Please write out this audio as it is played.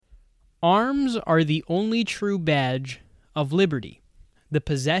Arms are the only true badge of liberty. The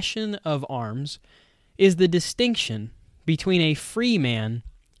possession of arms is the distinction between a free man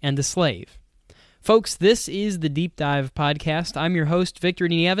and a slave. Folks, this is the Deep Dive Podcast. I'm your host, Victor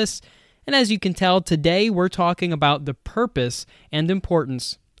Nieves, and as you can tell, today we're talking about the purpose and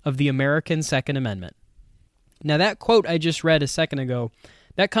importance of the American Second Amendment. Now, that quote I just read a second ago,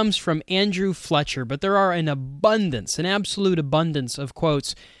 that comes from Andrew Fletcher, but there are an absolute abundance of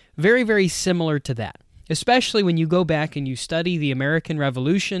quotes very, very similar to that, especially when you go back and you study the American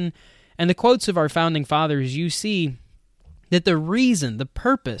Revolution and the quotes of our founding fathers. You see that the reason, the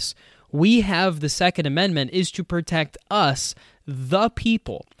purpose we have the Second Amendment is to protect us, the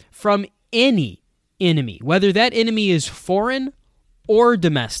people, from any enemy, whether that enemy is foreign or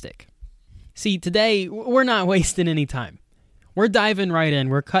domestic. See, today, we're not wasting any time. We're diving right in.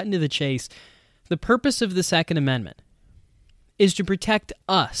 We're cutting to the chase. The purpose of the Second Amendment is to protect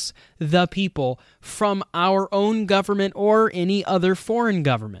us, the people, from our own government or any other foreign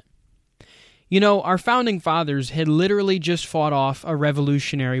government. You know, our founding fathers had literally just fought off a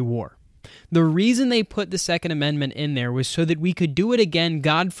Revolutionary War. The reason they put the Second Amendment in there was so that we could do it again,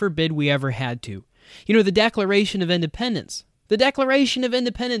 God forbid we ever had to. You know, the Declaration of Independence. The Declaration of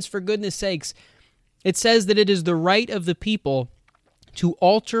Independence, for goodness sakes, it says that it is the right of the people to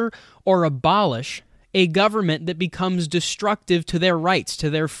alter or abolish a government that becomes destructive to their rights, to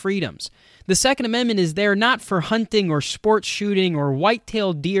their freedoms. The Second Amendment is there not for hunting or sports shooting or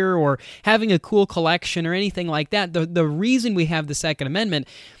white-tailed deer or having a cool collection or anything like that. The reason we have the Second Amendment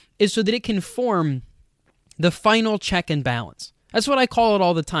is so that it can form the final check and balance. That's what I call it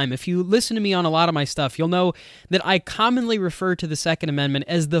all the time. If you listen to me on a lot of my stuff, you'll know that I commonly refer to the Second Amendment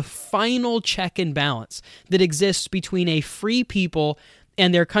as the final check and balance that exists between a free people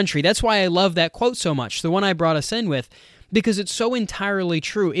and their country. That's why I love that quote so much, the one I brought us in with, because it's so entirely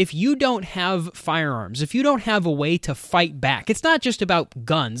true. If you don't have firearms, if you don't have a way to fight back, it's not just about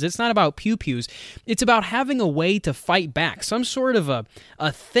guns, it's not about pew-pews, it's about having a way to fight back, some sort of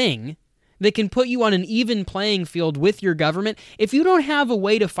a thing that can put you on an even playing field with your government. If you don't have a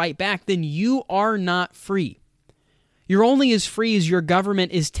way to fight back, then you are not free. You're only as free as your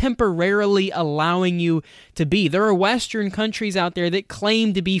government is temporarily allowing you to be. There are Western countries out there that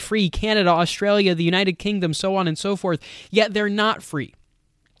claim to be free, Canada, Australia, the United Kingdom, so on and so forth, yet they're not free.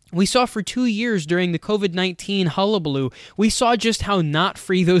 We saw for 2 years during the COVID-19 hullabaloo, we saw just how not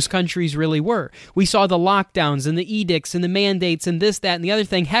free those countries really were. We saw the lockdowns and the edicts and the mandates and this, that, and the other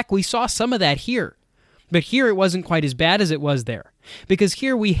thing. Heck, we saw some of that here. But here it wasn't quite as bad as it was there. Because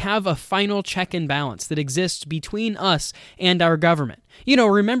here we have a final check and balance that exists between us and our government. You know,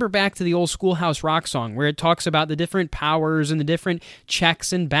 remember back to the old Schoolhouse Rock song where it talks about the different powers and the different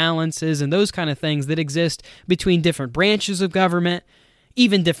checks and balances and those kind of things that exist between different branches of government,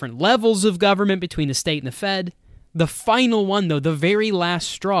 even different levels of government between the state and the Fed. The final one, though, the very last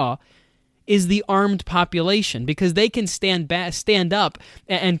straw, is the armed population because they can stand up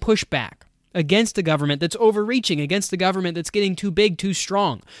and push back against a government that's overreaching, against a government that's getting too big, too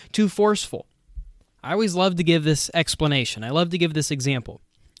strong, too forceful. I always love to give this explanation. I love to give this example,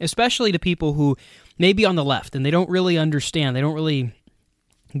 especially to people who may be on the left and they don't really understand, they don't really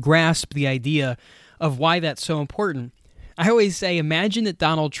grasp the idea of why that's so important. I always say, imagine that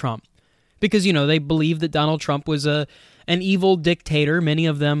Donald Trump, because, you know, they believe that Donald Trump was an evil dictator. Many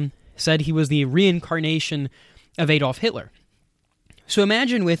of them said he was the reincarnation of Adolf Hitler. So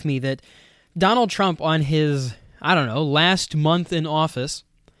imagine with me that Donald Trump on his, last month in office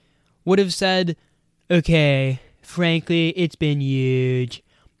would have said, okay, frankly, it's been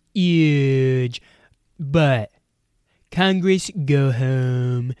huge, but Congress, go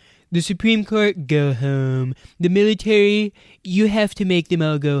home. The Supreme Court, go home. The military, you have to make them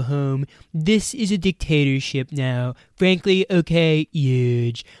all go home. This is a dictatorship now. Frankly, okay,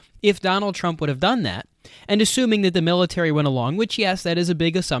 huge. If Donald Trump would have done that, and assuming that the military went along, which, yes, that is a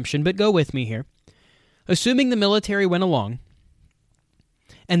big assumption, but go with me here. Assuming the military went along,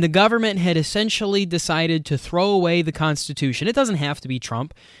 and the government had essentially decided to throw away the Constitution. It doesn't have to be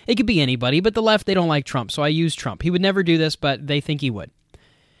Trump. It could be anybody, but the left, they don't like Trump, so I use Trump. He would never do this, but they think he would.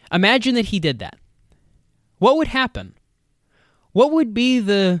 Imagine that he did that. What would happen? What would be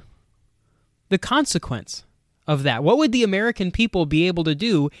the consequence of that? What would the American people be able to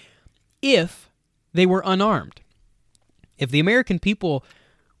do if they were unarmed? If the American people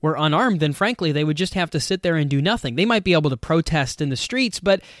were unarmed, then frankly, they would just have to sit there and do nothing. They might be able to protest in the streets,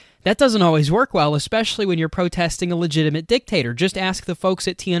 but that doesn't always work well, especially when you're protesting a legitimate dictator. Just ask the folks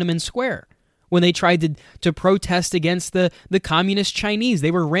at Tiananmen Square. When they tried to protest against the communist Chinese,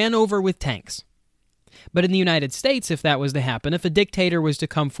 they were ran over with tanks. But in the United States, if that was to happen, if a dictator was to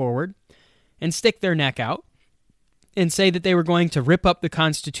come forward, and stick their neck out and say that they were going to rip up the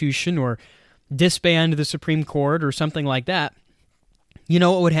Constitution or disband the Supreme Court or something like that, you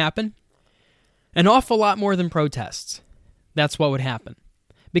know what would happen? An awful lot more than protests. That's what would happen.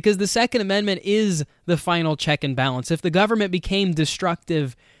 Because the Second Amendment is the final check and balance. If the government became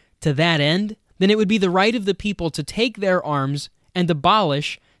destructive to that end, then it would be the right of the people to take their arms and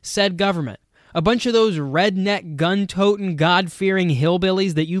abolish said government. A bunch of those redneck, gun-toting, God-fearing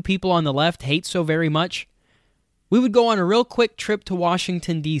hillbillies that you people on the left hate so very much, we would go on a real quick trip to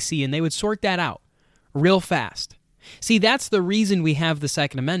Washington, D.C., and they would sort that out real fast. See, that's the reason we have the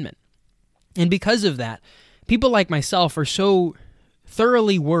Second Amendment. And because of that, people like myself are so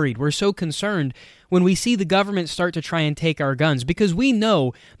thoroughly worried, we're so concerned when we see the government start to try and take our guns, because we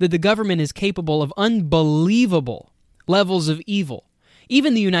know that the government is capable of unbelievable levels of evil.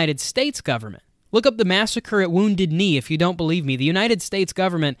 Even the United States government. Look up the massacre at Wounded Knee if you don't believe me. The United States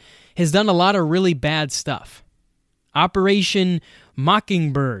government has done a lot of really bad stuff. Operation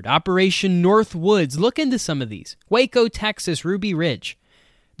Mockingbird, Operation Northwoods. Look into some of these. Waco, Texas, Ruby Ridge.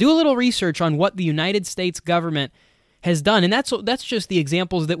 Do a little research on what the United States government has done, and that's just the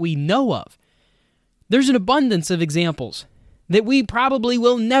examples that we know of. There's an abundance of examples that we probably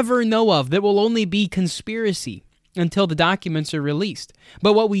will never know of, that will only be conspiracy until the documents are released.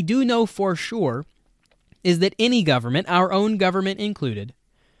 But what we do know for sure is that any government, our own government included,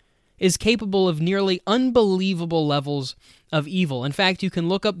 is capable of nearly unbelievable levels of evil. In fact, you can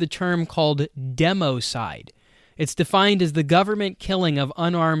look up the term called democide. It's defined as the government killing of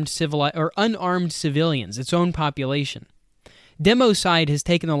unarmed civilians, its own population. Democide has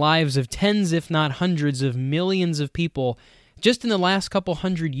taken the lives of tens, if not hundreds, of millions of people just in the last couple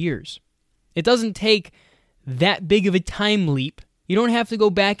hundred years. It doesn't take that big of a time leap. You don't have to go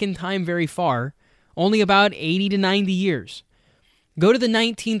back in time very far, only about 80 to 90 years. Go to the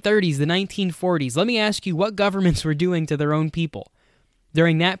 1930s, the 1940s. Let me ask you what governments were doing to their own people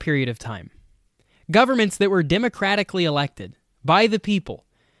during that period of time. Governments that were democratically elected by the people,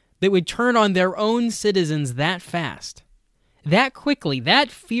 that would turn on their own citizens that fast, that quickly, that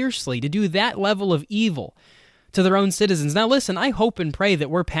fiercely, to do that level of evil to their own citizens. Now listen, I hope and pray that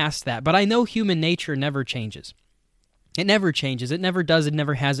we're past that, but I know human nature never changes. It never changes. It never does. It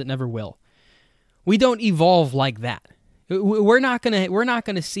never has. It never will. We don't evolve like that. We're not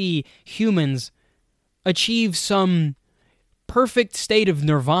gonna see humans achieve some perfect state of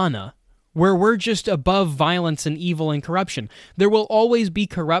nirvana where we're just above violence and evil and corruption. There will always be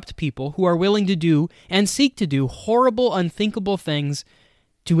corrupt people who are willing to do and seek to do horrible, unthinkable things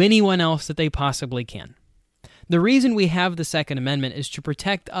to anyone else that they possibly can. The reason we have the Second Amendment is to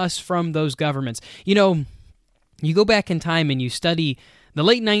protect us from those governments. You know, you go back in time and you study the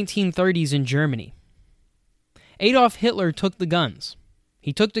late 1930s in Germany. Adolf Hitler took the guns.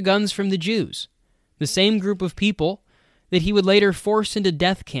 He took the guns from the Jews, the same group of people that he would later force into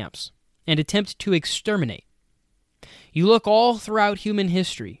death camps and attempt to exterminate. You look all throughout human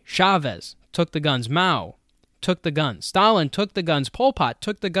history. Chavez took the guns. Mao took the guns. Stalin took the guns. Pol Pot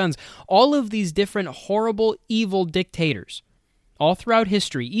took the guns. All of these different horrible, evil dictators, all throughout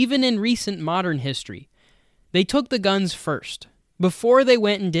history, even in recent modern history, they took the guns first, before they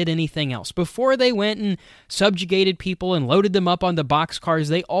went and did anything else. Before they went and subjugated people and loaded them up onto boxcars,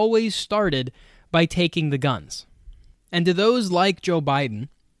 they always started by taking the guns. And to those like Joe Biden,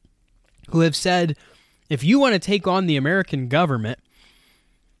 who have said, if you want to take on the American government,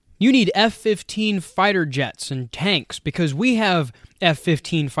 you need F-15 fighter jets and tanks, because we have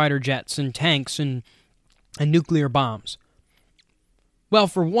F-15 fighter jets and tanks and nuclear bombs. Well,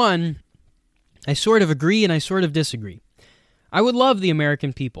 for one, I sort of agree and I sort of disagree. I would love the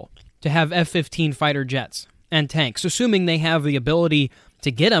American people to have F-15 fighter jets and tanks, assuming they have the ability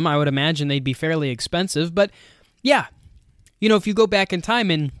to get them. I would imagine they'd be fairly expensive, but yeah, you know, if you go back in time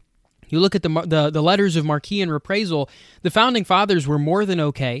and you look at the letters of marque and reprisal, the Founding Fathers were more than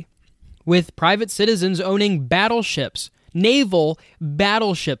okay with private citizens owning battleships, naval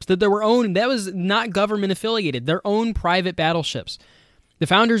battleships, that was not government affiliated, their own private battleships. The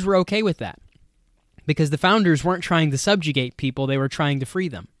Founders were okay with that, because the Founders weren't trying to subjugate people, they were trying to free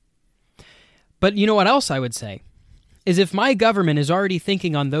them. But you know what else I would say? Is if my government is already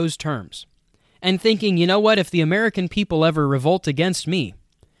thinking on those terms, and thinking, you know what, if the American people ever revolt against me,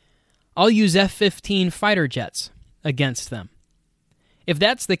 I'll use F-15 fighter jets against them. If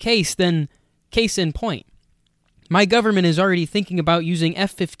that's the case, then case in point. My government is already thinking about using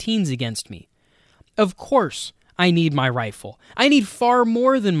F-15s against me. Of course, I need my rifle. I need far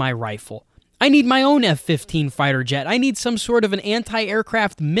more than my rifle. I need my own F-15 fighter jet. I need some sort of an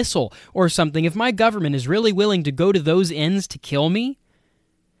anti-aircraft missile or something. If my government is really willing to go to those ends to kill me,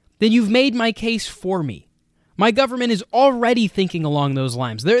 then you've made my case for me. My government is already thinking along those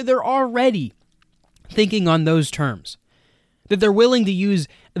lines. They're already thinking on those terms. That they're willing to use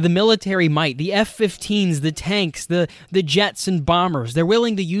the military might, the F-15s, the tanks, the jets and bombers. They're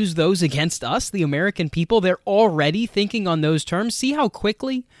willing to use those against us, the American people. They're already thinking on those terms. See how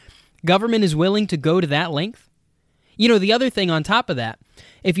quickly government is willing to go to that length? You know, the other thing on top of that,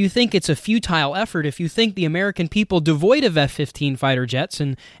 if you think it's a futile effort, if you think the American people devoid of F-15 fighter jets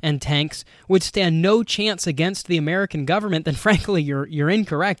and tanks would stand no chance against the American government, then frankly, you're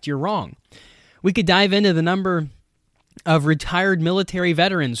incorrect. You're wrong. We could dive into the number of retired military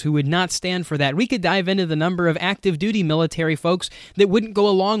veterans who would not stand for that. We could dive into the number of active duty military folks that wouldn't go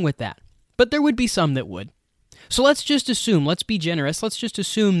along with that. But there would be some that would. So let's just assume, let's be generous, let's just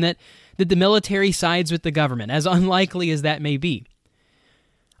assume that the military sides with the government, as unlikely as that may be.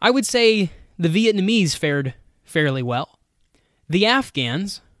 I would say the Vietnamese fared fairly well. The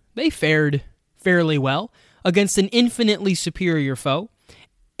Afghans, they fared fairly well against an infinitely superior foe.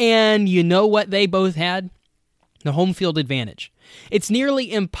 And you know what they both had? The home field advantage. It's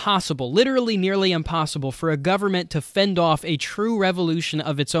nearly impossible, literally nearly impossible, for a government to fend off a true revolution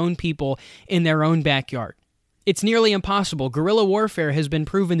of its own people in their own backyard. It's nearly impossible. Guerrilla warfare has been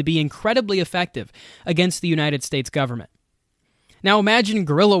proven to be incredibly effective against the United States government. Now imagine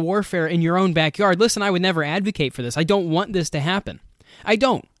guerrilla warfare in your own backyard. Listen, I would never advocate for this. I don't want this to happen. I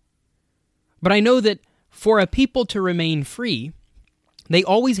don't. But I know that for a people to remain free, they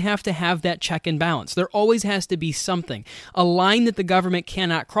always have to have that check and balance. There always has to be something, a line that the government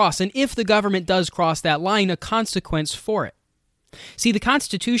cannot cross. And if the government does cross that line, a consequence for it. See, the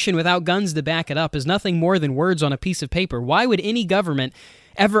Constitution without guns to back it up is nothing more than words on a piece of paper. Why would any government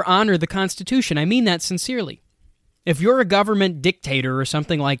ever honor the Constitution? I mean that sincerely. If you're a government dictator or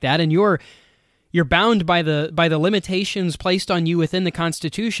something like that, and you're bound by the limitations placed on you within the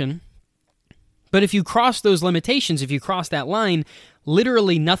Constitution, but if you cross those limitations, if you cross that line,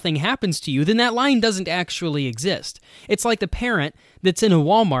 literally nothing happens to you, then that line doesn't actually exist. It's like the parent that's in a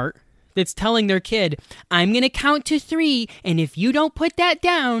Walmart that's telling their kid, I'm going to count to 3, and if you don't put that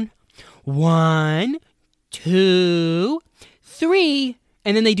down, 1, 2, 3,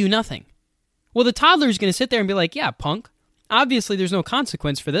 and then they do nothing. Well, the toddler's going to sit there and be like, yeah, punk, obviously there's no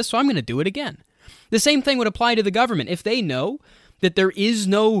consequence for this, so I'm going to do it again. The same thing would apply to the government. If they know that there is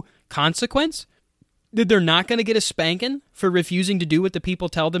no consequence, that they're not going to get a spanking for refusing to do what the people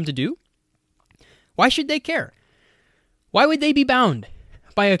tell them to do, why should they care? Why would they be bound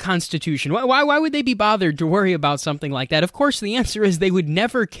by a constitution? Why would they be bothered to worry about something like that? Of course, the answer is they would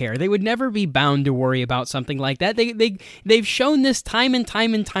never care. They would never be bound to worry about something like that. They've shown this time and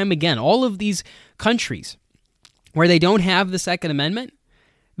time and time again. All of these countries where they don't have the Second Amendment,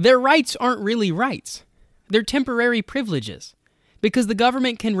 their rights aren't really rights. They're temporary privileges, because the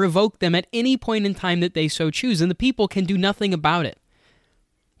government can revoke them at any point in time that they so choose, and the people can do nothing about it.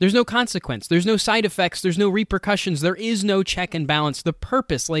 There's no consequence. There's no side effects. There's no repercussions. There is no check and balance. The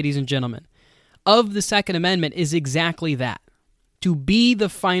purpose, ladies and gentlemen, of the Second Amendment is exactly that. To be the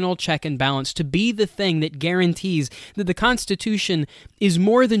final check and balance, to be the thing that guarantees that the Constitution is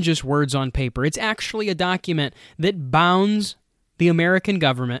more than just words on paper. It's actually a document that bounds the American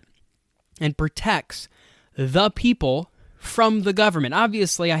government and protects the people from the government.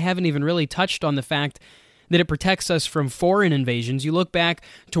 Obviously, I haven't even really touched on the fact that it protects us from foreign invasions. You look back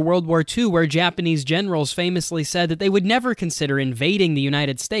to World War II, where Japanese generals famously said that they would never consider invading the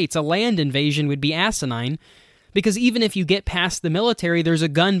United States. A land invasion would be asinine, because even if you get past the military, there's a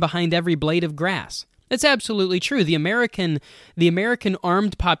gun behind every blade of grass. That's absolutely true. The American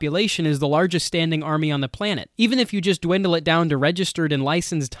armed population is the largest standing army on the planet. Even if you just dwindle it down to registered and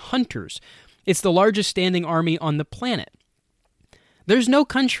licensed hunters, it's the largest standing army on the planet. There's no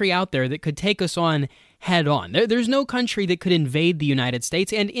country out there that could take us on head on. There's no country that could invade the United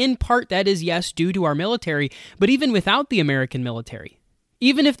States, and in part that is, yes, due to our military, but even without the American military.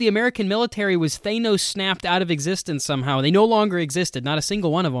 Even if the American military was Thanos snapped out of existence somehow, they no longer existed, not a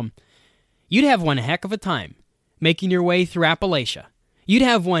single one of them, you'd have one heck of a time making your way through Appalachia. You'd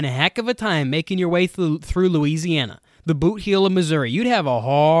have one heck of a time making your way through Louisiana, the boot heel of Missouri. You'd have a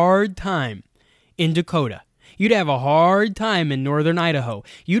hard time in Dakota. You'd have a hard time in northern Idaho.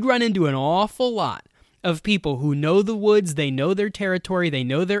 You'd run into an awful lot of people who know the woods, they know their territory, they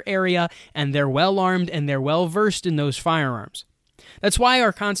know their area, and they're well-armed and they're well-versed in those firearms. That's why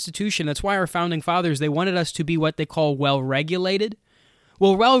our Constitution, that's why our Founding Fathers, they wanted us to be what they call well-regulated.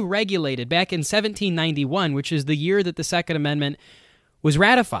 Well, well-regulated back in 1791, which is the year that the Second Amendment was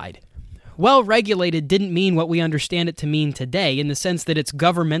ratified. Well-regulated didn't mean what we understand it to mean today, in the sense that it's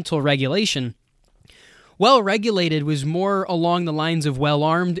governmental regulation. Well-regulated was more along the lines of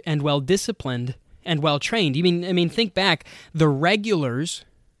well-armed and well-disciplined and well-trained. I mean, think back. The regulars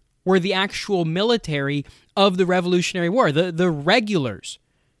were the actual military of the Revolutionary War, the regulars.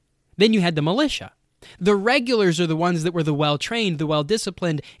 Then you had the militia. The regulars are the ones that were the well-trained, the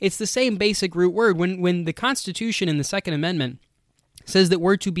well-disciplined. It's the same basic root word. When the Constitution in the Second Amendment says that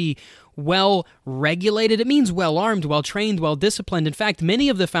we're to be well-regulated, it means well-armed, well-trained, well-disciplined. In fact, many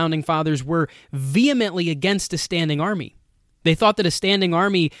of the Founding Fathers were vehemently against a standing army. They thought that a standing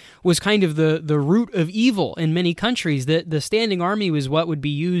army was kind of the root of evil in many countries, that the standing army was what would be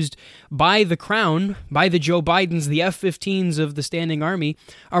used by the crown, by the Joe Bidens, the F-15s of the standing army,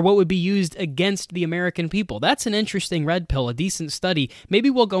 are what would be used against the American people. That's an interesting red pill, a decent study.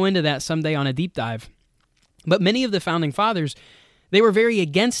 Maybe we'll go into that someday on a deep dive. But many of the Founding Fathers, they were very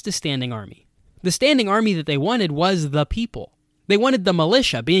against a standing army. The standing army that they wanted was the people. They wanted the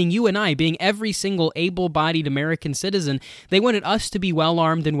militia, being you and I, being every single able-bodied American citizen. They wanted us to be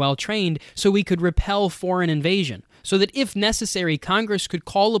well-armed and well-trained so we could repel foreign invasion, so that if necessary, Congress could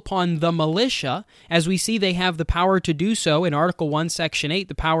call upon the militia, as we see they have the power to do so in Article 1, Section 8,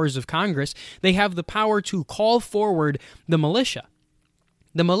 the powers of Congress. They have the power to call forward the militia.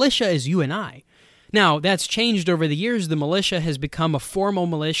 The militia is you and I. Now, that's changed over the years. The militia has become a formal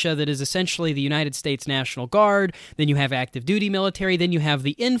militia that is essentially the United States National Guard. Then you have active duty military. Then you have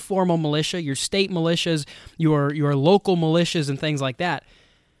the informal militia, your state militias, your local militias, and things like that.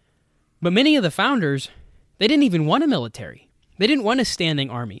 But many of the founders, they didn't even want a military. They didn't want a standing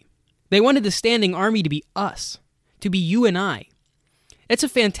army. They wanted the standing army to be us, to be you and I. It's a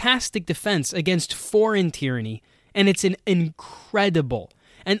fantastic defense against foreign tyranny, and it's an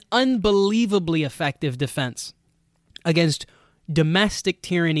unbelievably effective defense against domestic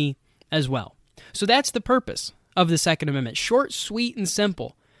tyranny as well. So that's the purpose of the Second Amendment. Short, sweet, and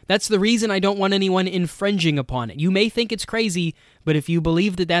simple. That's the reason I don't want anyone infringing upon it. You may think it's crazy, but if you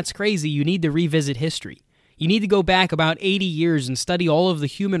believe that that's crazy, you need to revisit history. You need to go back about 80 years and study all of the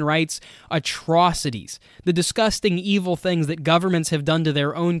human rights atrocities, the disgusting, evil things that governments have done to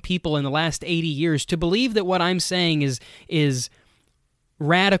their own people in the last 80 years. To believe that what I'm saying is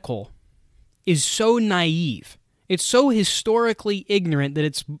radical is so naive. It's so historically ignorant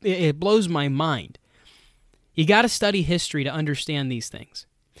that it blows my mind. You got to study history to understand these things.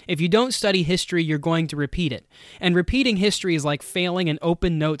 If you don't study history, you're going to repeat it. And repeating history is like failing an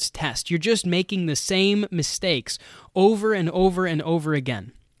open notes test. You're just making the same mistakes over and over and over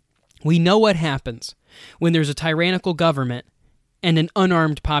again. We know what happens when there's a tyrannical government and an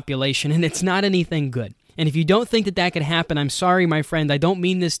unarmed population, and it's not anything good. And if you don't think that that could happen, I'm sorry, my friend. I don't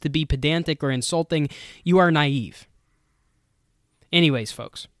mean this to be pedantic or insulting. You are naive. Anyways,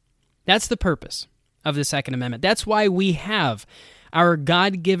 folks, that's the purpose of the Second Amendment. That's why we have our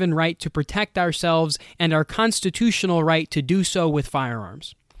God-given right to protect ourselves and our constitutional right to do so with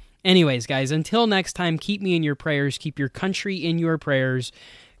firearms. Anyways, guys, until next time, keep me in your prayers. Keep your country in your prayers.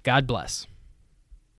 God bless.